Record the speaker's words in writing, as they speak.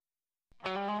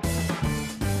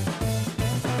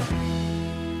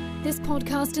This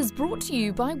podcast is brought to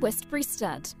you by Westbury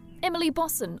Stud. Emily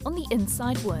Bosson on the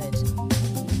Inside Word.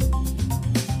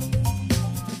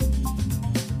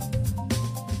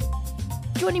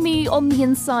 Joining me on the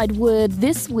Inside Word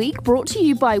this week, brought to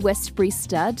you by Westbury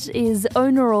Stud, is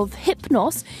owner of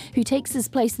Hypnos, who takes his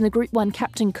place in the Group 1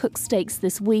 Captain Cook Stakes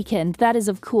this weekend. That is,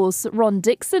 of course, Ron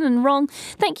Dixon. And Ron,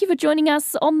 thank you for joining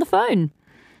us on the phone.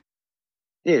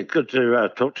 Yeah, good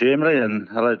to talk to you, Emily, and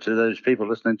hello to those people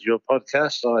listening to your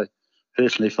podcast. I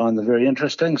personally find them very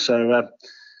interesting, so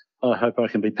I hope I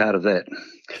can be part of that.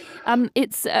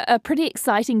 It's a pretty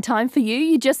exciting time for you.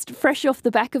 You're just fresh off the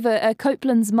back of a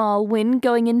Copeland's Mile win,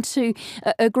 going into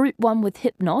a Group 1 with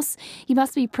Hypnos. You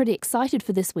must be pretty excited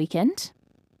for this weekend.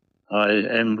 I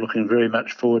am looking very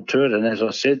much forward to it, and as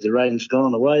I said, the rain's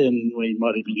gone away and we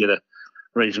might even get a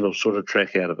reasonable sort of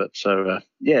track out of it. So,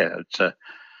 it's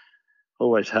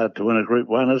always hard to win a Group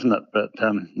 1, isn't it? But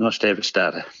nice to have a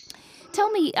starter. Tell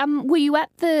me, were you at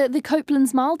the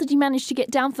Copeland's Mile? Did you manage to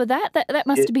get down for that? That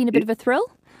must have been a bit of a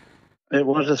thrill. It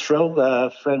was a thrill.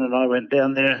 Fran and I went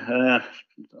down there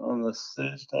on the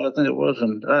Thursday, I think it was,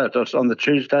 and it was on the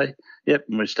Tuesday. Yep,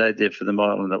 and we stayed there for the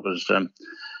mile, and it was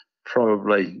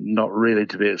probably not really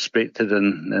to be expected,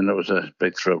 and it was a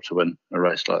big thrill to win a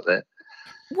race like that.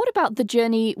 What about the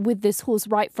journey with this horse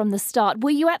right from the start? Were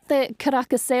you at the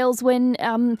Karaka sales when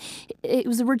it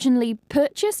was originally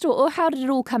purchased, or how did it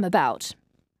all come about?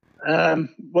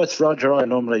 With Roger, I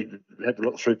normally have a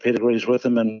look through pedigrees with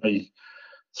him, and we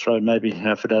throw maybe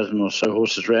half a dozen or so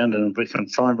horses around, and if we can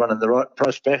find one in the right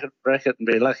price bracket and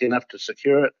be lucky enough to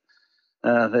secure it,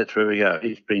 that's where we go.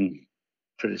 He's been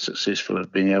pretty successful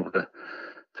at being able to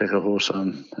pick a horse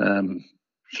on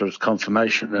sort of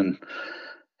confirmation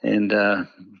and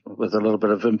with a little bit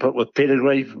of input with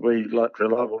pedigree. We liked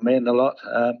Reliable Man a lot,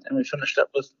 and we finished up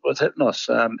with Hypnos,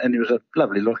 and he was a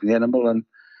lovely looking animal, and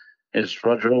as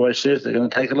Roger always says, they're going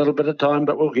to take a little bit of time,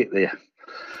 but we'll get there.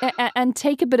 And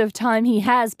take a bit of time he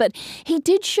has, but he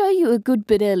did show you a good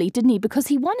bit early, didn't he? Because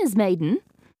he won his maiden.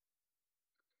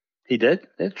 He did,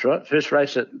 that's right. First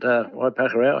race at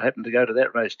Waipakarau, I happened to go to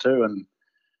that race too, and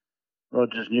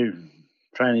Roger's new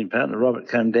training partner, Robert,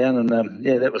 came down, and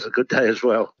that was a good day as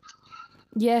well.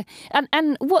 Yeah,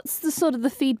 and what's the sort of the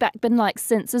feedback been like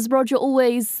since? Has Roger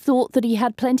always thought that he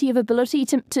had plenty of ability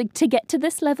to get to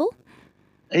this level?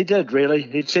 He did, really.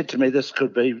 He said to me, "This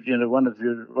could be, one of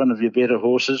your better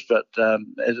horses." But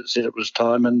as it said, it was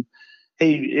time. And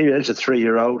he as a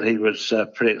 3-year-old, he was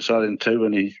pretty exciting too.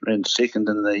 When he ran second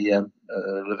in the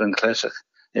Living Classic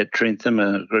at Trentham,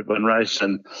 a Group 1 race,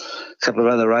 and a couple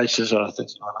of other races. I think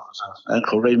one was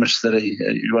Uncle Remus that he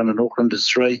won in Auckland as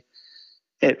 3.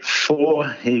 At 4,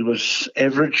 he was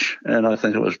average, and I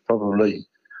think it was probably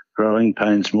growing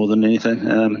pains more than anything.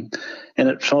 And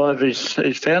at 5,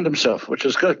 he's found himself, which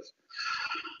is good.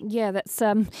 Yeah, that's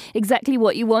exactly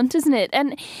what you want, isn't it?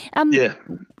 And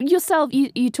yourself,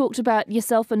 you talked about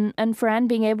yourself and Fran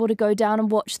being able to go down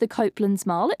and watch the Copeland's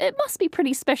Mile. It must be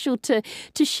pretty special to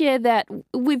share that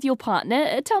with your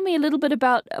partner. Tell me a little bit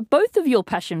about both of your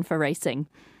passion for racing.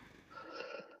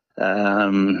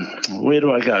 Where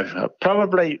do I go?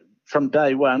 Probably from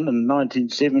day one in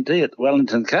 1970 at the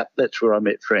Wellington Cup. That's where I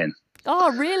met Fran.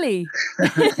 Oh, really?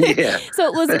 Yeah.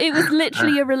 So it was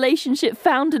literally a relationship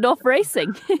founded off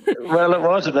racing. Well, it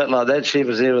was a bit like that. She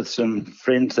was there with some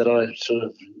friends that I sort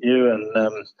of knew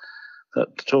and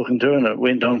got talking to, and it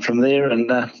went on from there.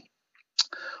 And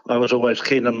I was always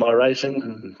keen on my racing,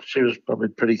 and she was probably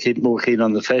more keen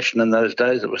on the fashion in those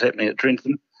days that was happening at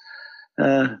Trentham.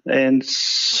 And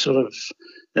sort of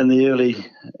in the early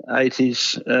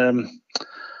 80s,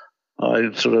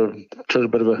 I sort of took a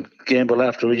bit of a gamble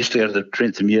after. We used to go to the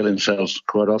Trentham yearling sales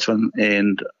quite often,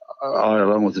 and I,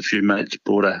 along with a few mates,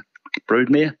 bought a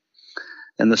broodmare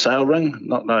in the sale ring,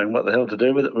 not knowing what the hell to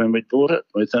do with it when we bought it.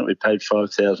 We think we paid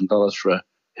 $5,000 for a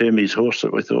Hermes horse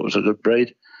that we thought was a good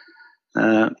breed.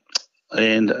 And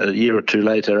a year or two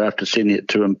later, after sending it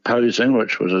to Imposing,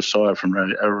 which was a sire from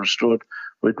a restored,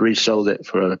 we'd resold that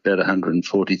for about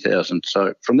 $140,000.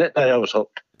 So from that day, I was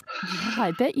hooked. Yeah,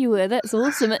 I bet you were. That's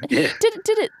awesome. Yeah.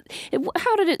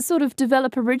 How did it sort of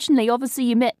develop originally? Obviously,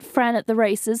 you met Fran at the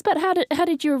races, but how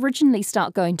did you originally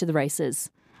start going to the races?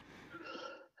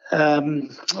 I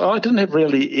didn't have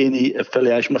really any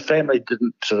affiliation. My family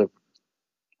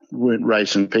weren't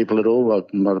racing people at all. I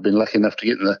might have been lucky enough to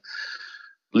get in the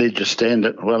ledger stand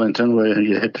at Wellington, where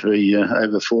you had to be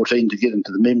over 14 to get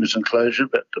into the members' enclosure,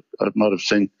 but I might have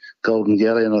seen Golden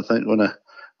Galleon, I think, win a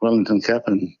Wellington Cup,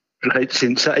 and great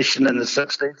sensation in the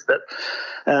 60s. But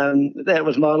that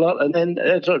was my lot. And then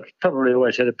I probably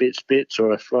always had a Bets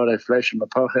or a Friday Flash in my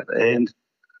pocket. And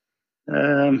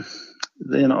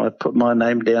then I put my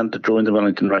name down to join the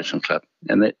Wellington Racing Club,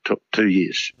 and that took 2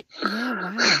 years.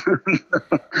 Yeah, wow.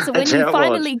 So when you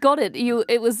finally got it,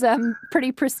 it was a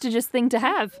pretty prestigious thing to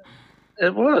have.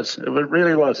 It was. It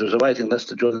really was. There was a waiting list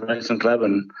to join the racing club,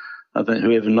 and I think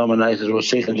whoever nominated or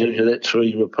seconded you, that's where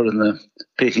you were put in the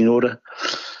pecking order.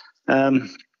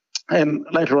 And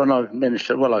later on, I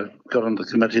got on the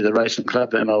committee of the racing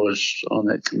club, and I was on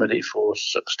that committee for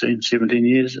 16, 17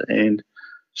 years, and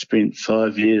spent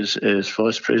 5 years as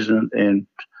vice president and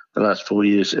the last 4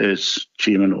 years as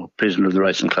chairman or president of the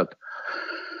racing club.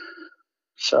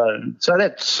 So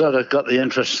that sort of got the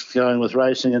interest going with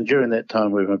racing, and during that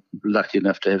time we were lucky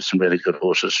enough to have some really good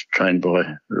horses trained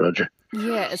by Roger.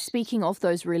 Yeah, speaking of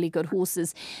those really good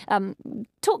horses,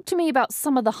 talk to me about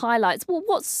some of the highlights. Well,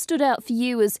 what stood out for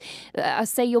you as, I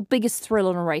say, your biggest thrill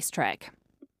on a racetrack?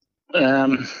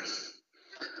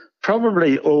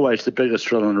 Probably always the biggest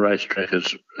thrill on a racetrack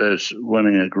is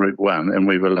winning a Group 1, and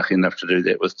we were lucky enough to do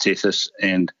that with Tethys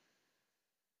and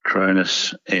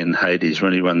Cronus and Hades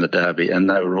when he won the Derby, and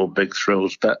they were all big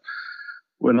thrills. But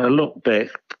when I look back,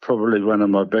 probably one of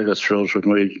my biggest thrills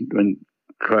when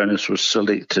Cronus was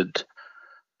selected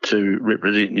to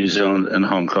represent New Zealand in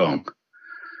Hong Kong.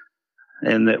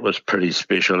 And that was pretty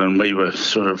special, and we were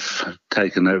sort of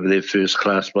taken over there first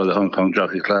class by the Hong Kong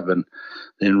Jockey Club, and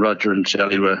then Roger and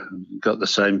Sally got the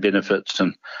same benefits,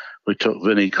 and we took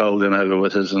Vinnie Colgan over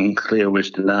with us and Claire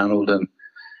Weston Arnold,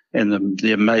 and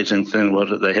the amazing thing was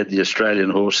that they had the Australian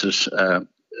horses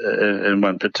in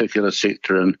one particular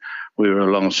sector, and we were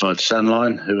alongside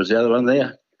Sunline, who was the other one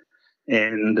there,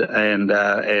 and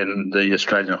the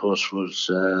Australian horse was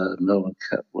Melbourne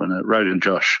Cup winner Rogan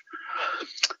Josh.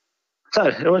 So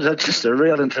it was just a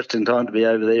real interesting time to be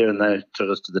over there, and they took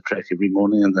us to the track every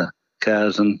morning in the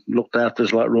cars and looked after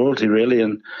us like royalty, really.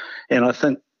 And I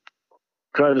think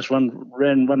Cronus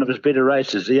ran one of his better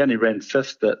races. He only ran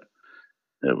fifth, but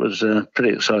it was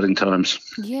pretty exciting times.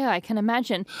 Yeah, I can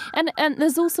imagine. And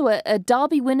there's also a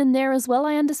Derby win in there as well,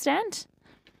 I understand?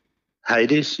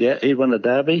 Hades, yeah, he won a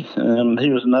Derby. He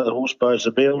was another horse by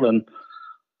Isabel, and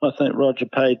I think Roger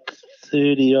paid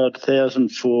 30-odd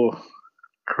thousand for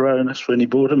Cronus when he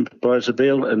bought him by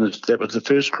Isabel, and that was the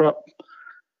first crop.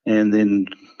 And then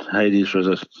Hades was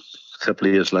a couple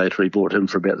of years later. He bought him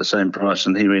for about the same price,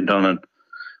 and he went on and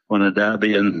won a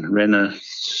Derby and ran a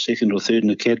second or third in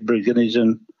the Cadbury Guineas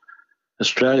in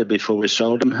Australia before we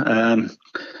sold him.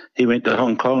 He went to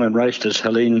Hong Kong and raced as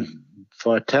Helene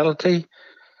Vitality,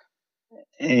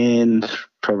 and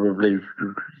probably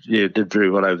did very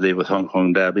well over there with Hong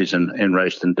Kong derbies and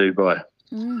raced in Dubai.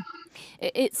 Mm.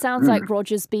 It sounds like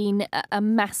Roger's been a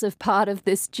massive part of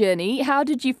this journey. How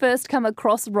did you first come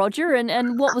across Roger,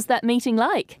 and what was that meeting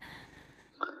like?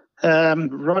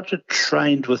 Roger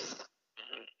trained with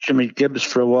Jimmy Gibbs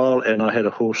for a while, and I had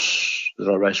a horse that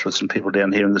I raced with some people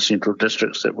down here in the Central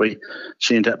Districts that we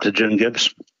sent up to Jim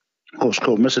Gibbs, a horse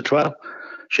called Miss Etoile.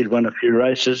 She'd won a few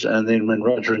races, and then when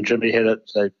Roger and Jimmy had it,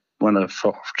 they won a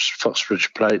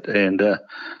Foxbridge Plate and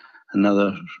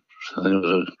another, I think it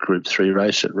was a Group 3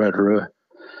 race at Rotorua.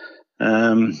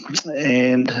 And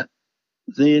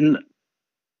then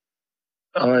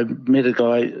I met a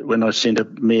guy when I sent a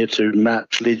mare to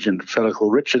March Legend, a fellow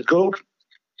called Richard Gould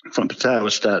from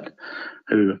Patawa Stud,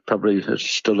 who probably is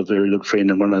still a very good friend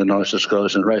and one of the nicest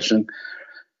guys in racing.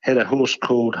 Had a horse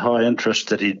called High Interest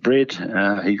that he'd bred.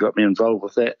 He got me involved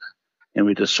with that, and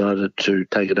we decided to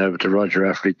take it over to Roger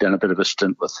after he'd done a bit of a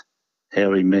stint with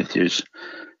Howie Matthews.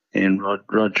 And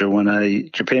Roger won a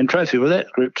Japan Trophy with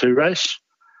that, Group 2 race.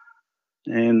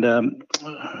 And a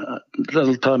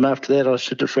little time after that, I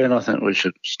said to Fran, I think we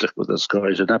should stick with this guy.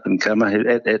 He's an up-and-comer.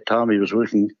 At that time, he was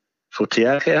working for Te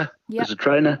Akea as a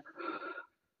trainer.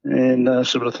 And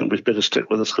so I think we'd better stick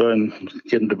with this guy and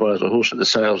get him to buy us a horse at the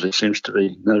sales. He seems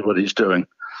to know what he's doing.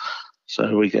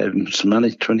 So we gave him some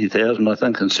money, 20,000, I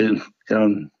think, and said, go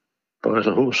and buy us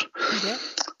a horse. Yeah.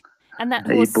 And that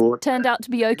horse turned out to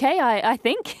be okay, I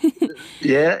think.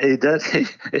 Yeah, he did.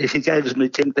 He gave us me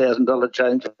 $10,000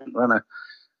 change when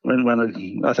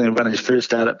I think when his first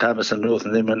start at Palmerston North,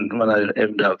 and then when I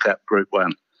Avondale Cup Group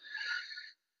 1.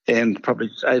 And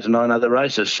probably 8 or 9 other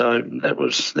races. So that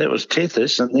was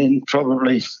Tethys, and then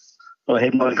probably I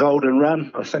had my golden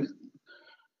run. I think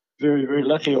very, very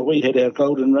lucky. We had our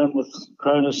golden run with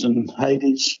Cronus and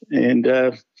Hades and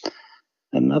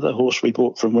another horse we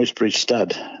bought from Westbury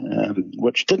Stud,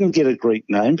 which didn't get a Greek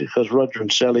name because Roger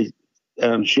and Sally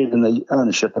shared in the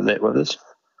ownership of that with us,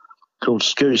 called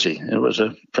Scusi. It was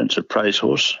a Prince of Praise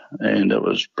horse, and it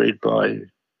was bred by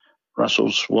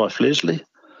Russell's wife, Leslie,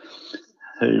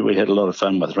 who we had a lot of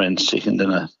fun with. Ran second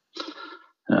in a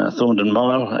Thorndon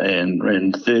Mile and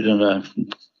ran third in a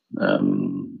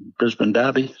Brisbane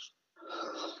Derby.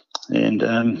 And,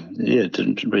 we had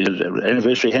an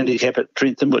anniversary handicap at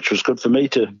Trentham, which was good for me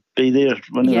to be there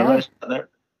winning the race like that.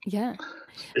 Yeah.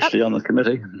 Especially on the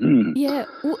committee. Yeah.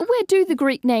 Where do the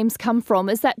Greek names come from?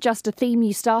 Is that just a theme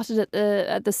you started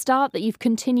at the start that you've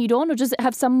continued on, or does it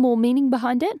have some more meaning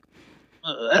behind it?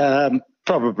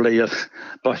 Probably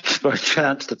by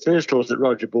chance. The first horse that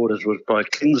Roger bought us was by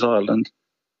Kings Island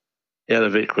out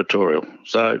of Equatorial.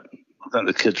 So I think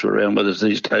the kids were around with us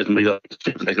these days, and we got to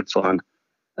see if they could find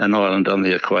an island on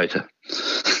the equator.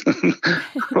 And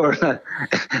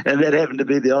that happened to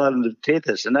be the island of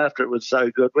Tethys. And after it was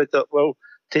so good, we thought, well,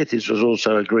 Tethys was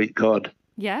also a Greek god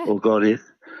or goddess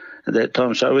at that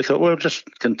time. So we thought, we'll just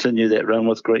continue that run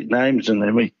with Greek names. And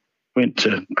then we went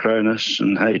to Cronus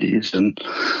and Hades, and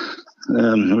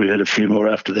we had a few more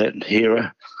after that, and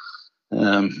Hera.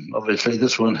 Obviously,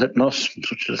 this one, Hypnos,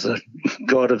 which is the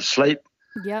god of sleep.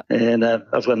 Yep. And I've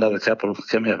got another couple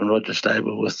coming up in Roger's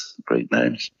stable with Greek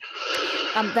names.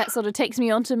 That sort of takes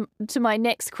me on to my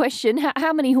next question.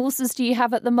 How many horses do you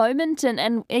have at the moment?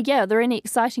 And are there any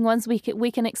exciting ones we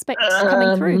can expect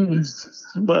coming through?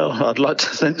 Well, I'd like to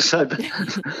think so, but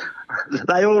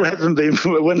they all haven't been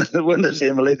winners,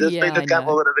 Emily. There's been a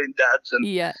couple that have been duds. And,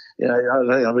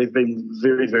 I think we've been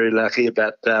very, very lucky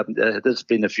about there's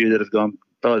been a few that have gone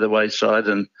by the wayside,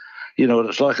 and you know what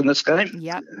it's like in this game.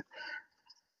 Yeah.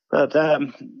 But I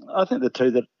think the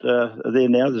two that are there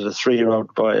now, there's a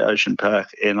 3-year-old by Ocean Park,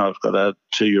 and I've got a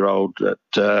 2-year-old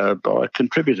that by a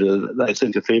contributor that they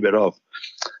think a fair bit of.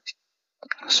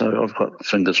 So I've got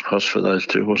fingers crossed for those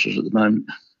two horses at the moment.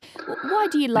 Why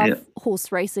do you love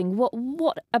horse racing?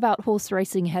 What about horse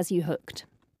racing has you hooked?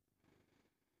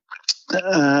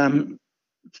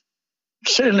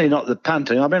 Certainly not the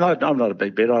punting. I mean, I'm not a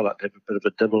big bet. I like to have a bit of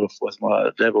a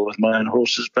dabble with my own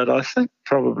horses, but I think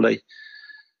probably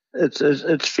it's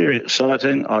very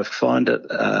exciting. I find it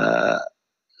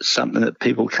something that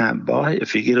people can't buy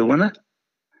if you get a winner.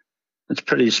 It's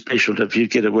pretty special if you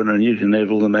get a winner and you can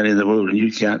have all the money in the world and you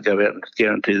can't go out and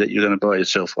guarantee that you're going to buy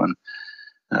yourself one.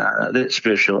 That's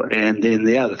special. And then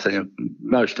the other thing,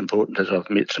 most important, is I've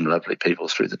met some lovely people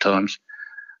through the times.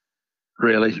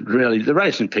 Really, the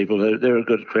racing people, they're a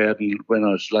good crowd. And when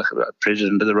I was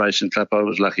president of the racing club, I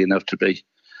was lucky enough to be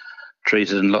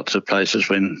treated in lots of places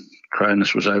when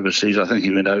Cronus was overseas. I think he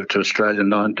went over to Australia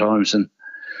 9 times, and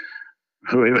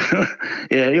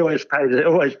he always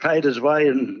paid his way,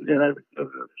 and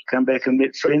come back and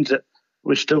met friends that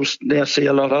we still now see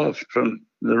a lot of from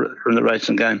the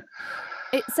racing game.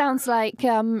 It sounds like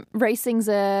racing's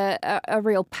a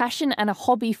real passion and a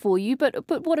hobby for you. But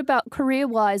what about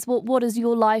career-wise? What is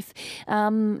your life?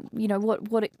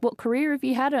 What career have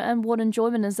you had, and what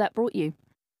enjoyment has that brought you?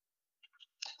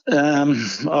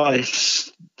 I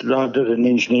did an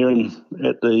engineering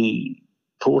at the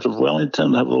Port of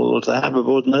Wellington. I was the harbour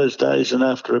board in those days, and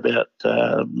after about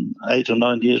 8 or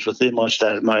 9 years with them, I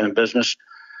started my own business,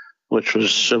 which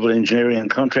was civil engineering and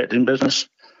contracting business.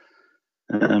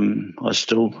 I'm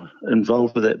still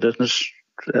involved with that business,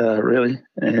 really,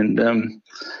 and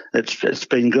it's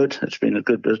been good. It's been a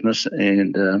good business,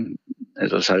 and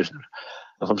as I say,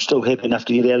 if I'm still happy enough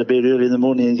to get out of bed early in the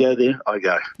morning and go there, I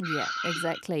go. Yeah,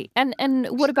 exactly. And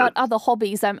what about other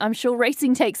hobbies? I'm sure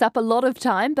racing takes up a lot of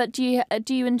time, but do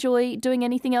you enjoy doing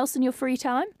anything else in your free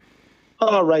time?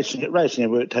 Oh, racing at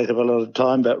work takes up a lot of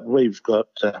time, but we've got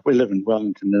we live in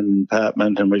Wellington in an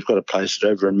apartment, and we've got a place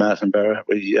over in Martinborough.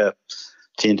 We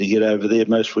tend to get over there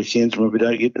most weekends when we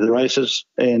don't get to the races,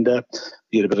 and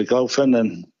get a bit of golf in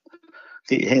and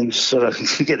get your hands sort of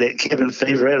get that cabin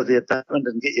fever out of the apartment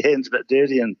and get your hands a bit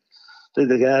dirty and do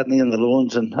the gardening and the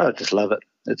lawns, and I just love it.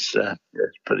 It's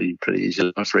pretty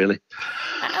easy life, really.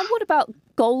 And what about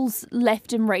goals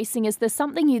left in racing? Is there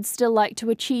something you'd still like to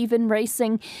achieve in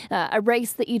racing? A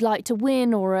race that you'd like to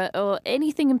win, or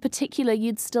anything in particular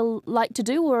you'd still like to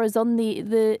do, or is on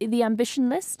the ambition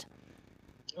list?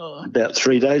 About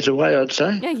 3 days away, I'd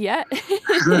say. Yeah.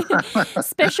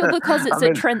 Special because it's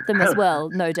at Trentham as well,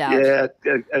 no doubt. Yeah,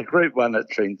 a Group 1 at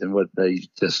Trentham would be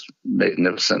just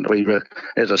magnificent. We were,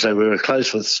 as I say, we were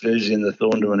close with Susie in the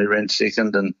Thorndon when he ran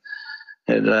second, and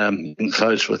had been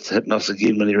close with Hypnos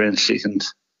again when he ran second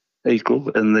equal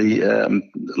in the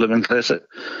Living Classic.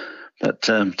 But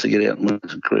to get out and win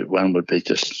Group 1 would be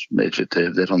just magic to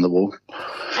have that on the wall.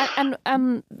 And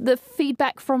the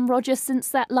feedback from Roger since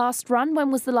that last run,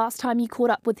 when was the last time you caught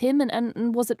up with him,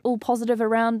 and was it all positive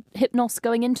around Hypnos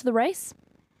going into the race?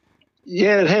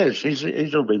 Yeah, it has.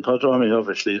 He's all been positive. I mean,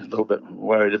 obviously a little bit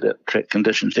worried about track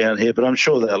conditions down here, but I'm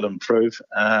sure they'll improve.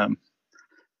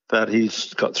 But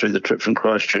he's got through the trip from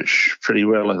Christchurch pretty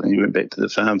well. I think he went back to the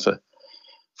farm for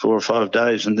 4 or 5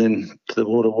 days, and then to the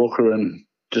Water Walker and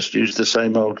just used the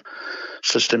same old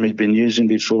system he'd been using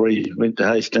before he went to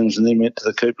Hastings and then went to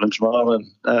the Coupland's Mile.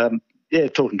 And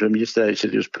talking to him yesterday, he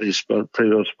said he was pretty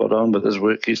well spot on with his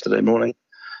work yesterday morning.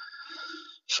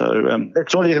 So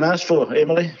that's all you can ask for,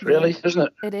 Emily, really, isn't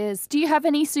it? It is. Do you have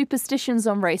any superstitions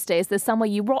on race day? Is there somewhere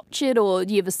you watch it, or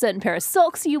do you have a certain pair of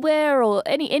socks you wear, or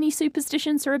any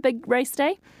superstitions for a big race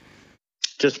day?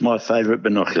 Just my favourite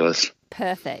binoculars.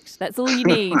 Perfect. That's all you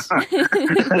need. As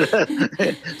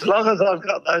long as I've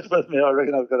got those with me, I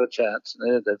reckon I've got a chance.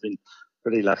 Yeah, they've been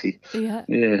pretty lucky. Yeah.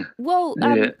 Yeah. Well,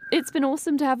 it's been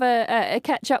awesome to have a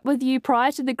catch up with you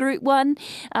prior to the Group 1.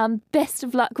 Best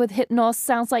of luck with Hypnos.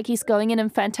 Sounds like he's going in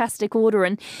fantastic order.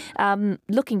 And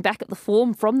looking back at the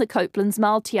form from the Coupland's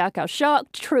Mile, Tiakau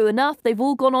Shark, true enough, they've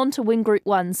all gone on to win Group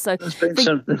 1. So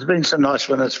there's been some nice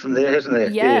winners from there, hasn't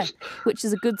there? Yeah, yes. Which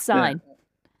is a good sign.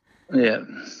 Yeah.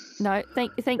 No,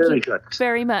 thank you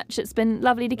very much. It's been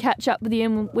lovely to catch up with you,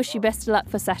 and wish you best of luck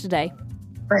for Saturday.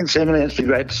 Thanks, Emily. It's been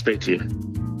great to speak to you.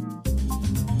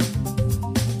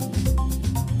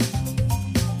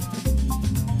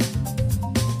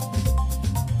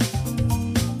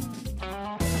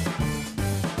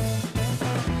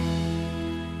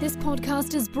 This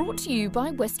podcast is brought to you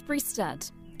by Westbury Stud.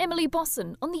 Emily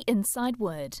Bosson on the Inside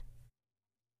Word.